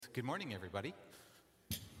Good morning, everybody.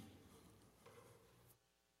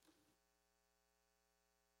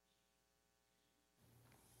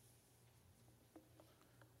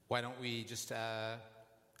 Why don't we just have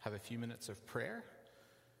a few minutes of prayer,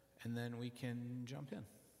 and then we can jump in.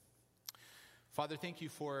 Father, thank you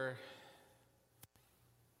for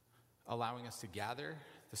allowing us to gather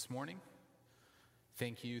this morning.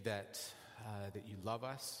 Thank you that you love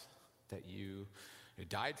us, that you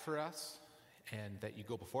died for us, and that you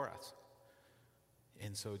go before us.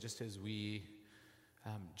 And so just as we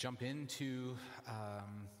jump into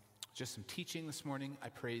just some teaching this morning, I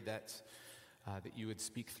pray that you would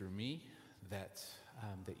speak through me, that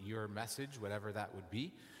your message, whatever that would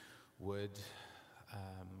be, would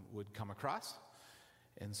come across.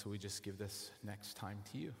 And so we just give this next time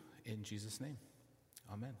to you. In Jesus' name,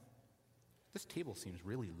 amen. This table seems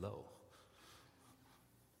really low.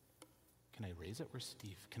 Can I raise it? Where's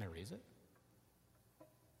Steve? Can I raise it?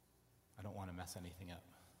 I don't want to mess anything up.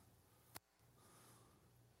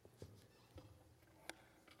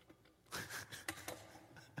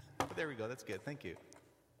 There we go. That's good. Thank you.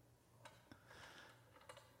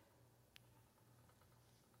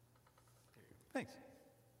 Thanks.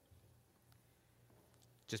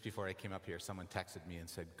 Just before I came up here, someone texted me and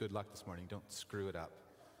said, "Good luck this morning. Don't screw it up."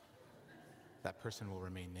 That person will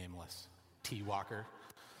remain nameless. T. Walker.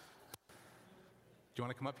 Do you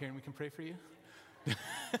want to come up here and we can pray for you?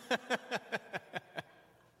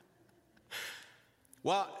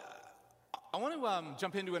 Well, I want to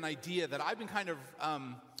jump into an idea that I've been kind of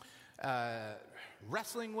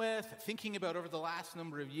wrestling with, thinking about over the last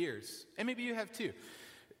number of years, and maybe you have too.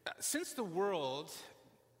 Since the world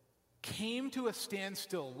came to a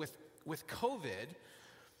standstill with COVID,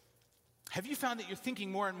 have you found that you're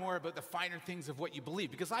thinking more and more about the finer things of what you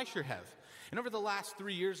believe? Because I sure have. And over the last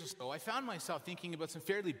 3 years or so, I found myself thinking about some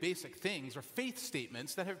fairly basic things or faith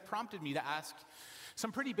statements that have prompted me to ask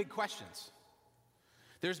some pretty big questions.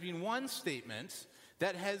 There's been one statement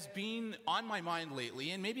that has been on my mind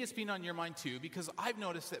lately, and maybe it's been on your mind too, because I've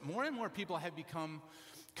noticed that more and more people have become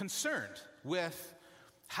concerned with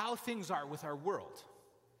how things are with our world.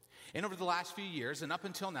 And over the last few years, and up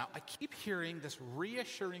until now, I keep hearing this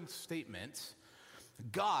reassuring statement,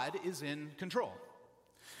 God is in control.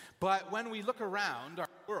 But when we look around our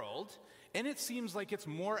world, and it seems like it's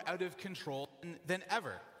more out of control than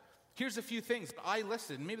ever. Here's a few things I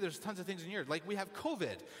listed. Maybe there's tons of things in here. Like we have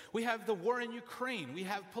COVID. We have the war in Ukraine. We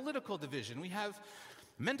have political division. We have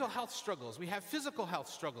mental health struggles. We have physical health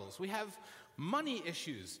struggles. We have money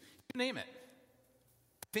issues. You name it.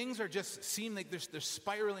 Things are just seem like they're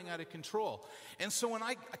spiraling out of control. And so when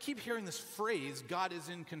I keep hearing this phrase, God is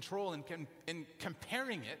in control, and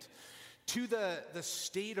comparing it to the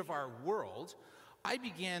state of our world, I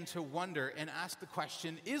began to wonder and ask the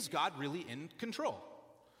question, is God really in control?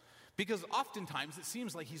 Because oftentimes it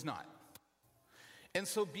seems like he's not. And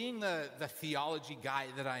so being the theology guy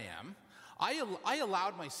that I am, I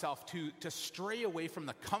allowed myself to stray away from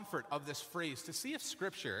the comfort of this phrase to see if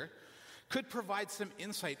Scripture could provide some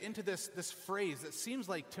insight into this phrase that seems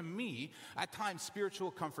like, to me, at times, spiritual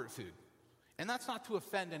comfort food. And that's not to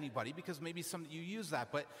offend anybody, because maybe some of you use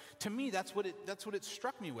that, but to me, that's what it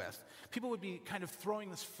struck me with. People would be kind of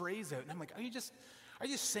throwing this phrase out, and I'm like, are you just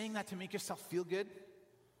saying that to make yourself feel good?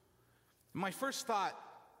 My first thought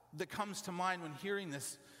that comes to mind when hearing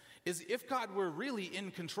this is, if God were really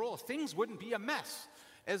in control, things wouldn't be a mess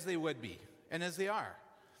as they would be and as they are.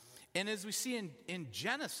 And as we see in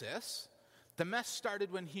Genesis, the mess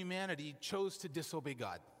started when humanity chose to disobey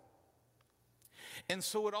God. And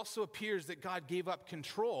so it also appears that God gave up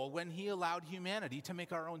control when he allowed humanity to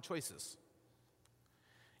make our own choices.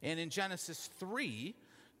 And in Genesis 3,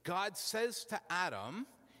 God says to Adam,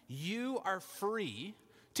 "You are free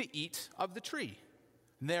to eat of the tree.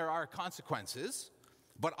 There are consequences,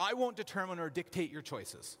 but I won't determine or dictate your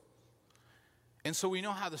choices." And so we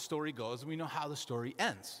know how the story goes, and we know how the story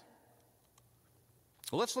ends.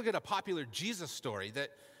 Well, let's look at a popular Jesus story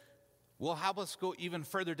that will help us go even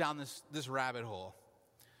further down this rabbit hole.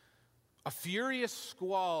 A furious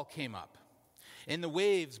squall came up, and the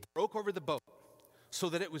waves broke over the boat so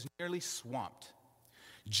that it was nearly swamped.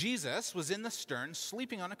 Jesus was in the stern,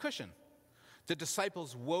 sleeping on a cushion. The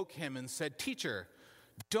disciples woke him and said, "Teacher,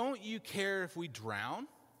 don't you care if we drown?"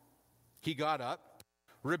 He got up,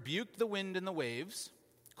 rebuked the wind and the waves.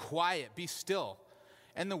 "Quiet, be still."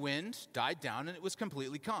 And the wind died down, and it was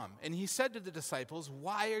completely calm. And he said to the disciples,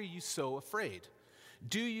 "Why are you so afraid?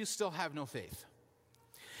 Do you still have no faith?"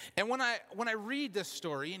 And when I read this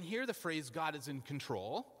story and hear the phrase "God is in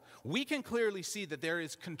control," we can clearly see that there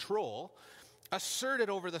is control asserted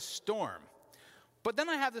over the storm. But then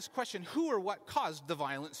I have this question, who or what caused the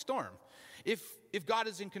violent storm? If God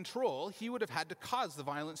is in control, he would have had to cause the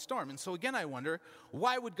violent storm. And so again, I wonder,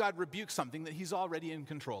 why would God rebuke something that he's already in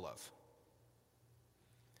control of?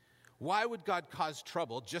 Why would God cause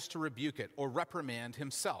trouble just to rebuke it or reprimand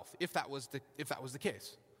himself, if that was the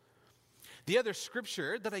case? The other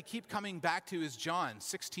scripture that I keep coming back to is John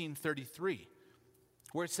 16:33,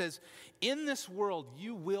 where it says, "In this world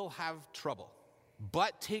you will have trouble,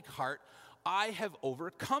 but take heart, I have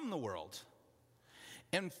overcome the world."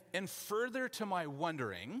 And further to my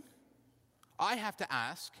wondering, I have to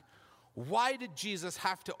ask, why did Jesus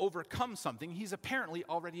have to overcome something he's apparently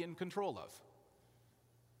already in control of?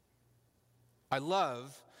 I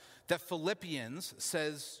love that Philippians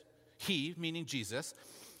says he, meaning Jesus,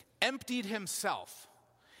 emptied himself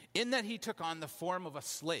in that he took on the form of a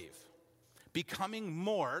slave, becoming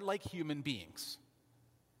more like human beings.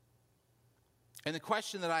 And the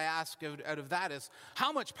question that I ask out of that is,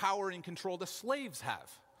 how much power and control do slaves have?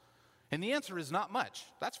 And the answer is not much,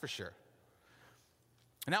 that's for sure.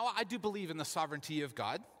 Now, I do believe in the sovereignty of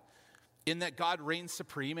God, in that God reigns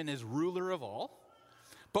supreme and is ruler of all.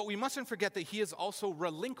 But we mustn't forget that he has also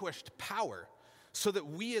relinquished power so that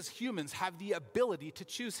we as humans have the ability to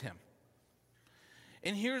choose him.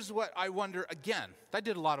 And here's what I wonder again. I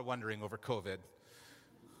did a lot of wondering over COVID.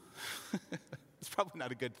 It's probably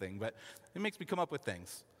not a good thing, but it makes me come up with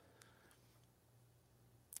things.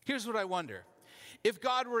 Here's what I wonder. If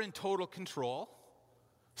God were in total control,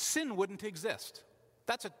 sin wouldn't exist.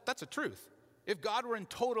 That's a truth. If God were in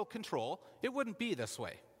total control, it wouldn't be this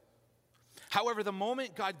way. However, the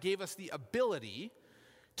moment God gave us the ability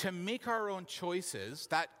to make our own choices,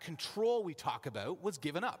 that control we talk about was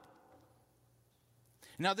given up.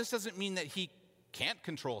 Now, this doesn't mean that he can't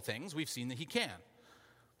control things. We've seen that he can.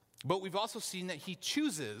 But we've also seen that he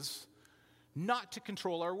chooses not to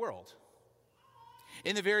control our world.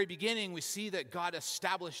 In the very beginning, we see that God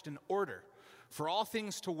established an order for all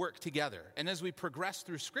things to work together. And as we progress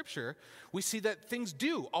through Scripture, we see that things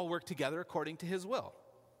do all work together according to his will.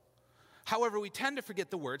 However, we tend to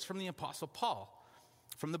forget the words from the Apostle Paul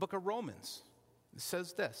from the book of Romans. It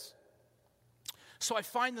says this, "So I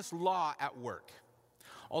find this law at work.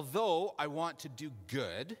 Although I want to do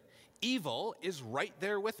good, evil is right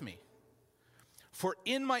there with me. For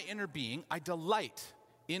in my inner being, I delight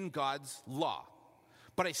in God's law.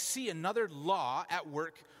 But I see another law at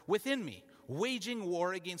work within me, waging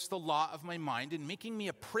war against the law of my mind and making me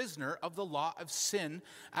a prisoner of the law of sin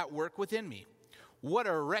at work within me. What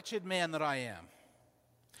a wretched man that I am.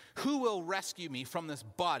 Who will rescue me from this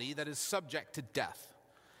body that is subject to death?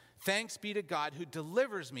 Thanks be to God who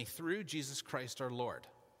delivers me through Jesus Christ our Lord.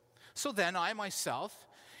 So then I myself,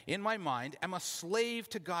 in my mind, am a slave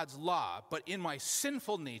to God's law, but in my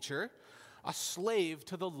sinful nature, a slave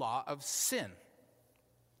to the law of sin."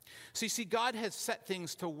 So you see, God has set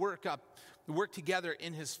things to work together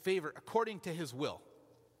in his favor according to his will.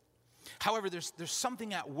 However, there's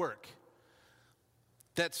something at work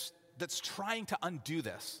that's trying to undo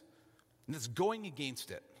this, and that's going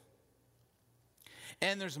against it.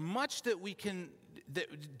 And there's much that we can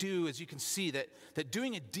do, as you can see, that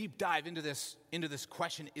doing a deep dive into this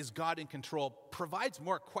question, is God in control, provides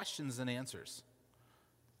more questions than answers.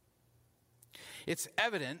 It's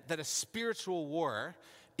evident that a spiritual war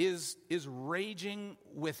is raging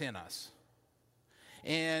within us.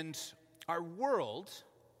 And our world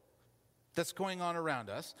that's going on around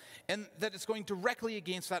us, and that it's going directly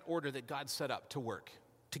against that order that God set up to work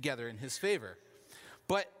together in his favor.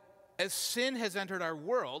 But as sin has entered our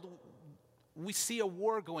world, we see a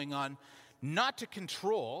war going on, not to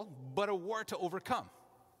control, but a war to overcome.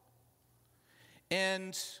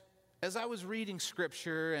 And as I was reading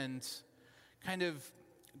Scripture and kind of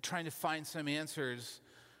trying to find some answers,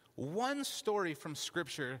 one story from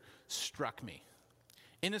Scripture struck me.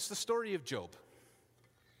 And it's the story of Job.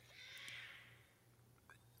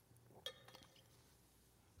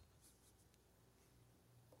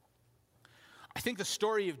 I think the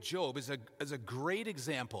story of Job is a great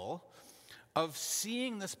example of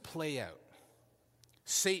seeing this play out.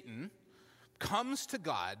 Satan comes to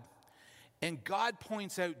God, and God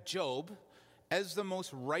points out Job as the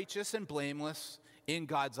most righteous and blameless in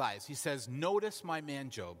God's eyes. He says, "Notice my man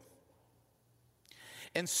Job."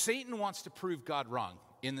 And Satan wants to prove God wrong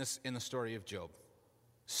in the story of Job.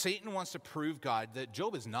 Satan wants to prove God that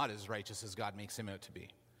Job is not as righteous as God makes him out to be.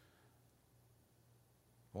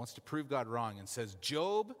 He wants to prove God wrong and says,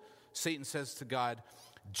 Satan says to God,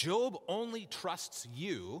 "Job only trusts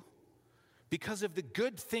you because of the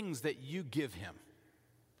good things that you give him."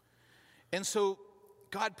 And so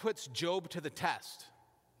God puts Job to the test.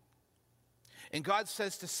 And God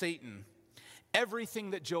says to Satan,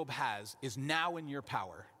 Everything that Job has is now in your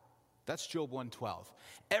power. That's Job 1:12.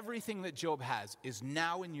 Everything that Job has is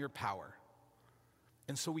now in your power.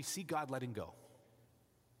 And so we see God letting go.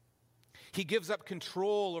 He gives up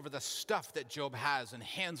control over the stuff that Job has and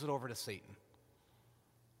hands it over to Satan.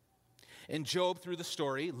 And Job, through the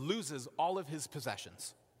story, loses all of his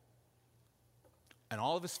possessions and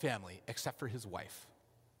all of his family except for his wife.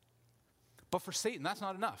 But for Satan, that's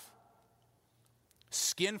not enough.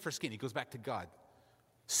 Skin for skin. He goes back to God.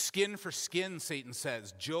 Skin for skin, Satan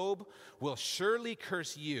says. Job will surely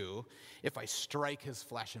curse you if I strike his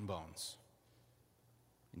flesh and bones.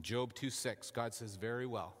 In Job 2:6, God says, very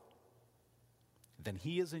well. Then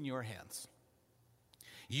he is in your hands.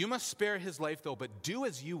 You must spare his life, though, but do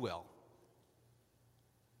as you will.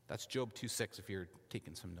 That's Job 2:6 if you're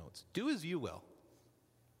taking some notes. Do as you will.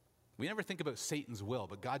 We never think about Satan's will,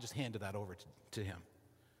 but God just handed that over to him.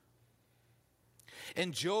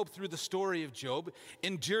 And Job, through the story of Job,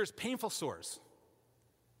 endures painful sores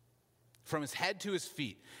from his head to his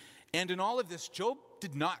feet. And in all of this, Job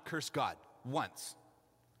did not curse God once.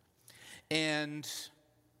 And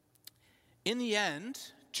in the end,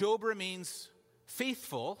 Job remains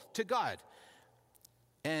faithful to God.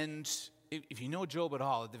 And if you know Job at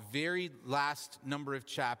all, at the very last number of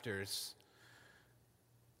chapters,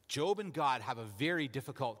 Job and God have a very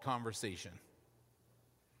difficult conversation.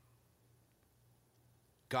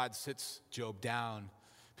 God sits Job down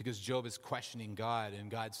because Job is questioning God, and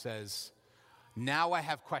God says, now I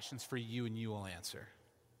have questions for you and you will answer.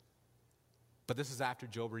 But this is after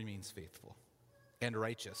Job remains faithful and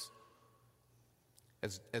righteous.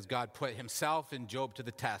 As God put himself and Job to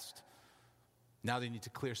the test, now they need to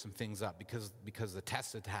clear some things up because the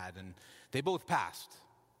test it had, and they both passed.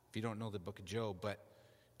 If you don't know the book of Job, but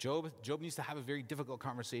Job needs to have a very difficult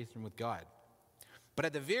conversation with God. But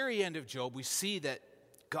at the very end of Job, we see that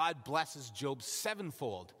God blesses Job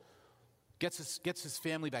sevenfold, gets his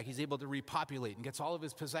family back. He's able to repopulate and gets all of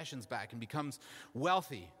his possessions back and becomes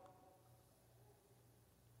wealthy.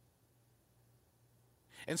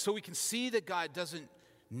 And so we can see that God doesn't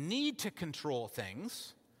need to control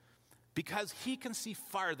things because he can see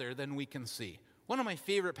farther than we can see. One of my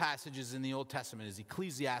favorite passages in the Old Testament is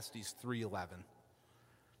Ecclesiastes 3:11,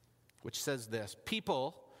 which says this: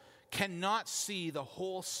 people cannot see the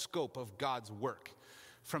whole scope of God's work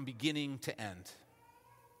from beginning to end.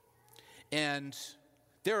 And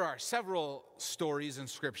there are several stories in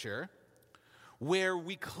Scripture where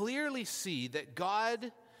we clearly see that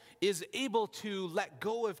God is able to let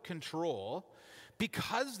go of control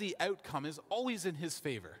because the outcome is always in his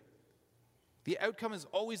favor. The outcome is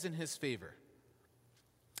always in his favor.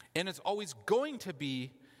 And it's always going to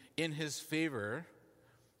be in his favor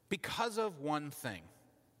because of one thing.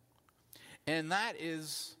 And that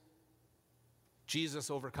is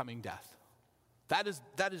Jesus overcoming death. That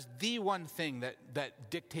is the one thing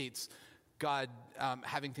that dictates God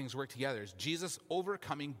having things work together, is Jesus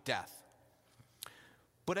overcoming death.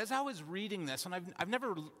 But as I was reading this, and I've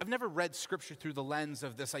never read Scripture through the lens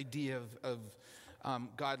of this idea of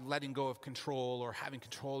God letting go of control or having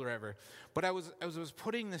control or whatever. But as I was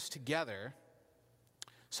putting this together,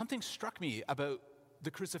 something struck me about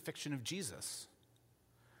the crucifixion of Jesus.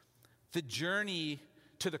 The journey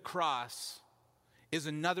to the cross is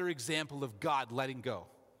another example of God letting go.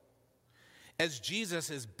 As Jesus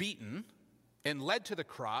is beaten and led to the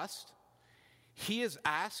cross, he is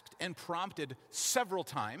asked and prompted several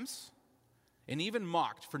times and even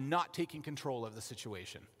mocked for not taking control of the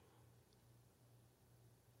situation.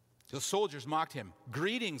 The soldiers mocked him.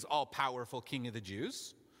 "Greetings, all-powerful King of the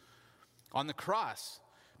Jews." On the cross,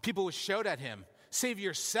 people would shout at him, "Save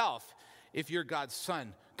yourself if you're God's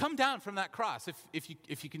son. Come down from that cross if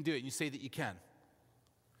you can do it." And you say that you can.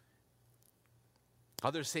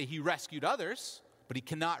 Others say he rescued others, but he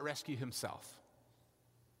cannot rescue himself.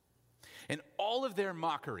 And all of their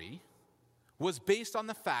mockery was based on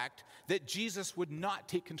the fact that Jesus would not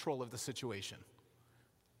take control of the situation.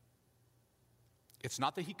 It's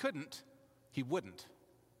not that he couldn't, he wouldn't.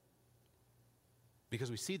 Because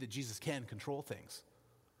we see that Jesus can control things.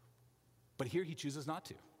 But here he chooses not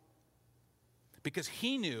to. Because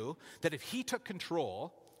he knew that if he took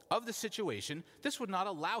control of the situation, this would not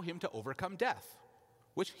allow him to overcome death,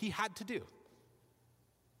 which he had to do.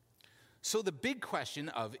 So the big question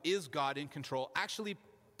of, is God in control, actually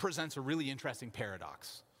presents a really interesting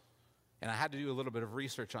paradox. And I had to do a little bit of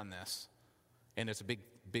research on this. And it's a big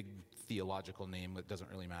theological name that doesn't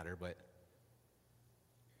really matter, but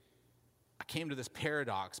I came to this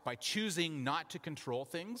paradox. By choosing not to control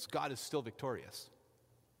things, God is still victorious.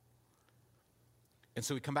 And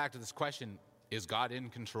so we come back to this question, is God in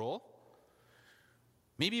control?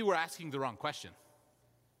 Maybe we're asking the wrong question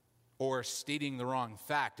or stating the wrong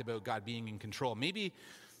fact about God being in control. Maybe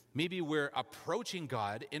we're approaching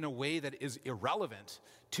God in a way that is irrelevant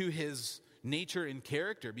to his nature and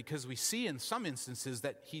character, because we see in some instances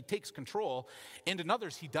that he takes control and in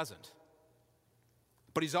others he doesn't.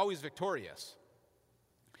 But he's always victorious.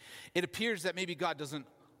 It appears that maybe God doesn't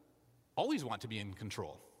always want to be in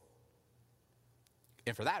control.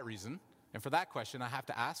 And for that reason, and for that question, I have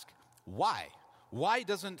to ask, why? Why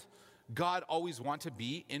doesn't God always want to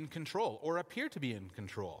be in control or appear to be in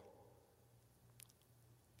control?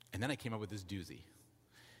 And then I came up with this doozy.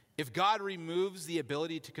 If God removes the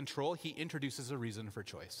ability to control, he introduces a reason for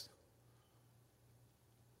choice.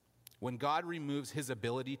 When God removes his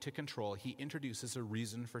ability to control, he introduces a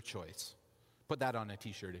reason for choice. Put that on a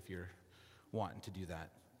t-shirt if you're wanting to do that.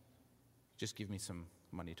 Just give me some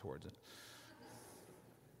money towards it.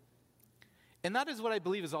 And that is what I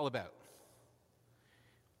believe is all about.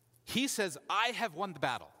 He says, I have won the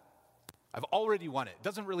battle. I've already won it.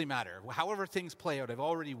 Doesn't really matter. However things play out, I've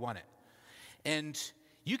already won it. And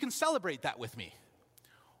you can celebrate that with me.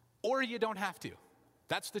 Or you don't have to.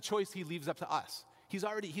 That's the choice he leaves up to us. He's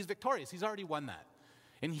victorious. He's already won that.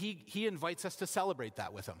 And he invites us to celebrate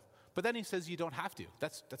that with him. But then he says you don't have to.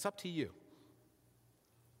 That's up to you.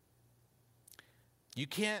 You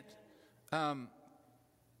can't,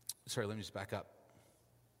 sorry, let me just back up.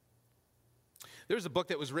 There was a book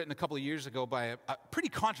that was written a couple of years ago by a pretty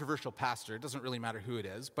controversial pastor. It doesn't really matter who it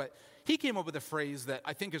is, but he came up with a phrase that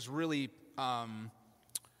I think is really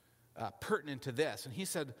pertinent to this. And he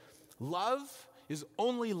said, love is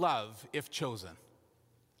only love if chosen.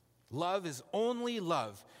 Love is only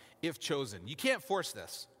love if chosen. You can't force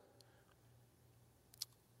this.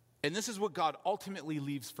 And this is what God ultimately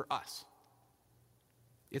leaves for us.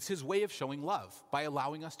 It's his way of showing love by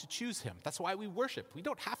allowing us to choose him. That's why we worship. We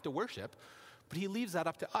don't have to worship, but he leaves that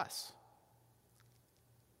up to us.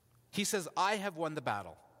 He says, I have won the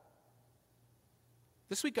battle.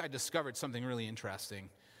 This week I discovered something really interesting.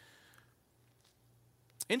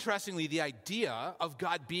 Interestingly, the idea of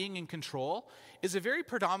God being in control is a very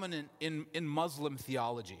predominant in Muslim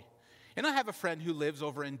theology. And I have a friend who lives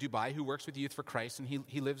over in Dubai who works with Youth for Christ, and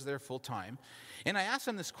he lives there full time. And I asked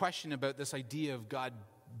him this question about this idea of God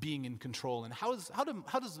being in control and how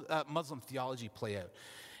does Muslim theology play out?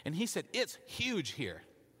 And he said, it's huge here.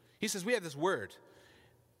 He says, we have this word,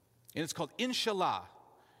 and it's called inshallah.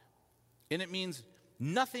 And it means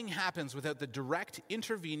nothing happens without the direct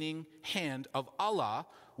intervening hand of Allah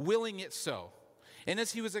willing it so. And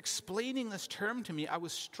as he was explaining this term to me, I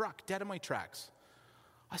was struck dead in my tracks.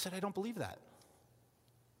 I said, I don't believe that.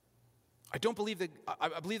 I believe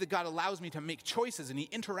that God allows me to make choices, and he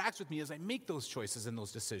interacts with me as I make those choices and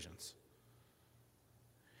those decisions.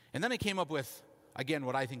 And then I came up with, again,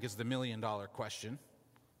 what I think is the $1 million question.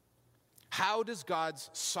 How does God's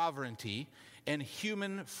sovereignty and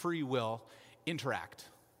human free will interact?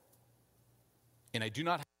 And I do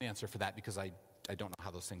not have an answer for that because I don't know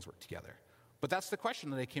how those things work together. But that's the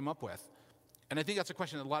question that I came up with. And I think that's a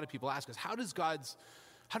question that a lot of people ask is, how does God's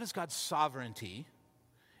sovereignty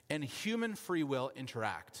and human free will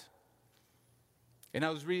interact? And I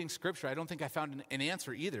was reading scripture. I don't think I found an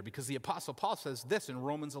answer either, because the Apostle Paul says this in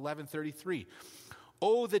Romans 11:33.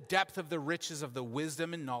 Oh, the depth of the riches of the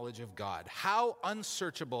wisdom and knowledge of God. How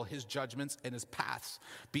unsearchable his judgments and his paths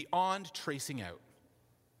beyond tracing out.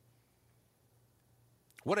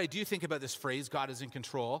 What I do think about this phrase, God is in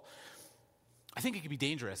control, I think it can be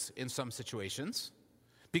dangerous in some situations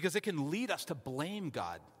because it can lead us to blame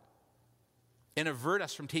God and avert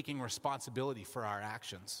us from taking responsibility for our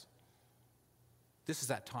actions. This is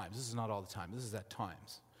at times. This is not all the time. This is at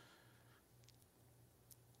times.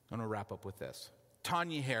 I'm going to wrap up with this.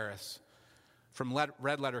 Tanya Harris from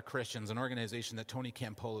Red Letter Christians, an organization that Tony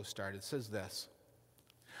Campolo started, says this.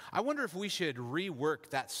 I wonder if we should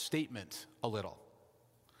rework that statement a little.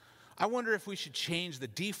 I wonder if we should change the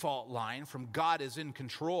default line from God is in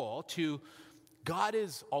control to God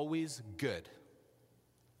is always good.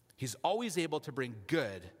 He's always able to bring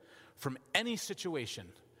good from any situation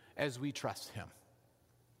as we trust him.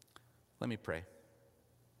 Let me pray.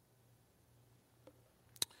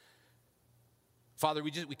 Father,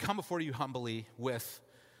 we come before you humbly with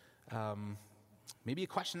maybe a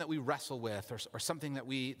question that we wrestle with or something that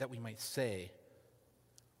we might say.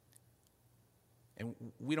 And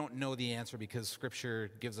we don't know the answer because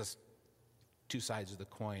Scripture gives us two sides of the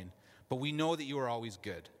coin. But we know that you are always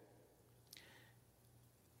good.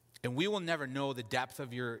 And we will never know the depth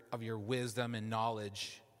of your wisdom and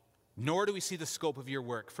knowledge, nor do we see the scope of your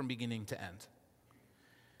work from beginning to end.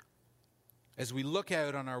 As we look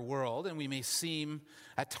out on our world, and we may seem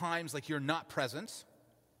at times like you're not present,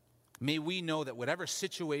 May we know that whatever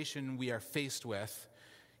situation we are faced with,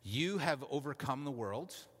 you have overcome the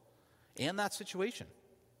world and that situation.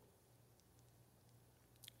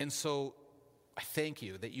 And so I thank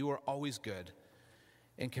you that you are always good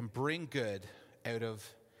and can bring good out of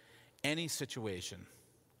any situation.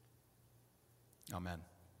 Amen.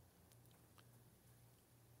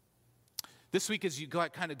 This week, as you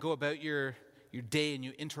kind of go about your day and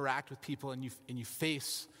you interact with people and you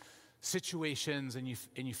face situations and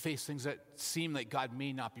you face things that seem like God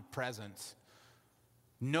may not be present,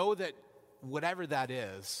 know that whatever that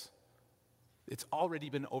is, it's already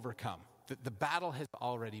been overcome. The battle has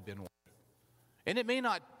already been won. And it may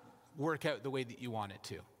not work out the way that you want it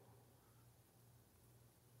to.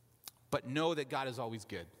 But know that God is always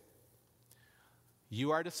good.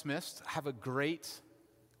 You are dismissed. Have a great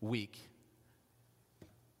week.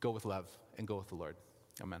 Go with love and go with the Lord.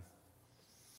 Amen.